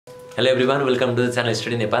Hello everyone, welcome to the channel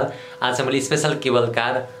Study Nepal. आज मैले special cable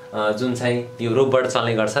car जुन चाहिँ यो रोपबाट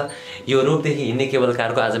चल्ने गर्छ यो रोपदेखि हिँड्ने केबल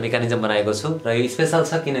कारको आज मेकानिजम बनाएको छु र यो स्पेशल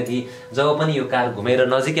छ किनकि जब पनि यो कार घुमेर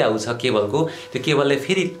नजिकै आउँछ केबलको त्यो केबलले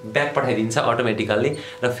फेरि ब्याक पठाइदिन्छ अटोमेटिकली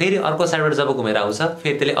र फेरि अर्को साइडबाट जब घुमेर आउँछ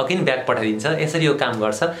फेरि त्यसले अगेन ब्याक पठाइदिन्छ। यसरी यो काम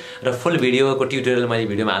गर्छ र फुल भिडियोको ट्युटोरियल मैले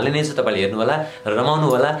भिडियोमा हाल्ने नै छु, तपाईले हेर्नु होला र रमाउनु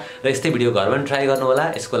होला र यस्तै भिडियो घरमा पनि ट्राई गर्नु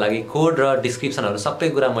होला। यसको लागि कोड र डिस्क्रिप्सनहरु सबै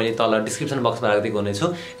कुरा मैले तल डिस्क्रिप्सन बक्समा राखिदिएको हुनेछु,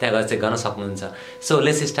 त्यहाँ गएर चेक गर्न सक्नुहुन्छ। So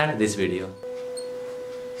let's start this video.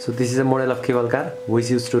 So this is a model of cable car which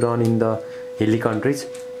used to run in the hilly countries.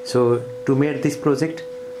 So to make this project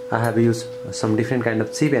I have used some different kind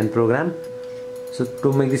of chip and program. So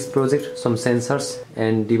to make this project some sensors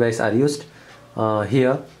and device are used.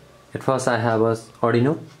 Here at first I have a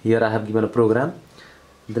Arduino. Here I have given a program.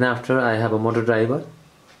 Then after I have a motor driver,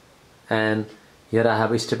 and here I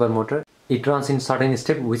have a stepper motor. It runs in certain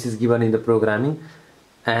step which is given in the programming,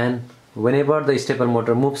 and whenever the stepper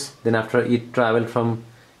motor moves, then after it travel from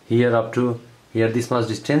here up to here this much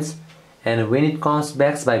distance, and when it comes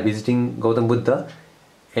back by visiting Gautam Buddha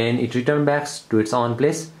and it return back to its own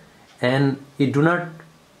place, and it do not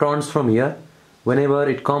turns from here. Whenever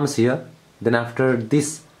it comes here, then after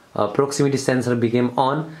this proximity sensor became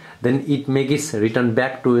on, then it makes it return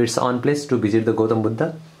back to its own place to visit the Gautam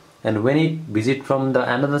Buddha, and when it visit from the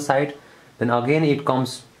another side, then again it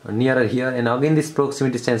comes nearer here, and again this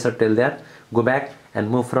proximity sensor tell that go back and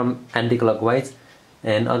move from anti-clockwise,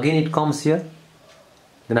 and again it comes here.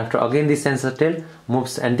 Then after again this sensor tail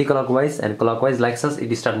moves anti-clockwise and clockwise like such.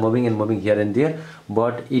 It start moving and moving here and there,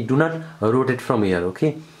 but it do not rotate from here.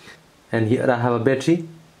 Okay, and here I have a battery.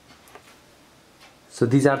 So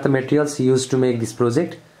these are the materials used to make this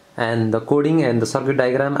project, and the coding and the circuit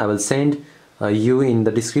diagram I will send you in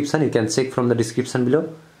the description. You can check from the description below.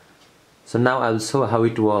 So now I will show how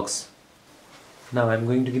it works. Now I am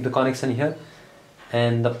going to give the connection here,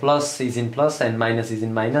 and the plus is in plus and minus is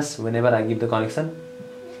in minus. Whenever I give the connection,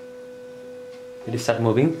 it will start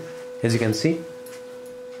moving, as you can see.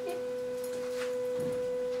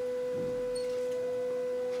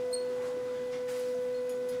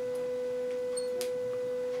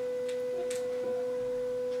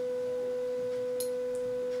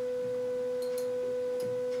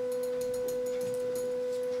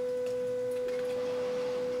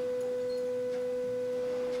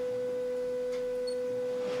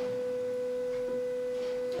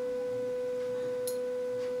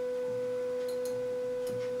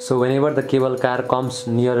 So whenever the cable car comes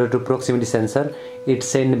nearer to proximity sensor, it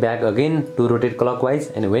send back again to rotate clockwise,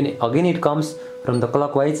 and when again it comes from the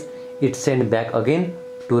clockwise, it send back again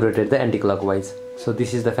to rotate the anti-clockwise. So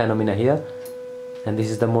this is the phenomena here, and this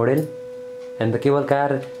is the model, and the cable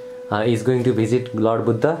car is going to visit Lord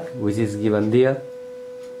Buddha, which is given there.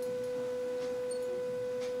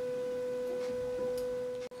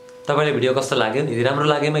 तपाईले video कस्तो लाग्यो? यदि राम्रो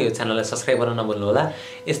लागेमा यो च्यानललाई subscribe गर्न नभुल्नु होला।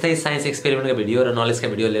 यस्तै signs एक्सपेरिमेन्टको video र नलेजका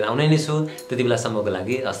video लिएर आउने नै छु। त्यतिबेलासम्मको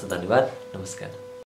लागि हस्त धन्यवाद, नमस्कार।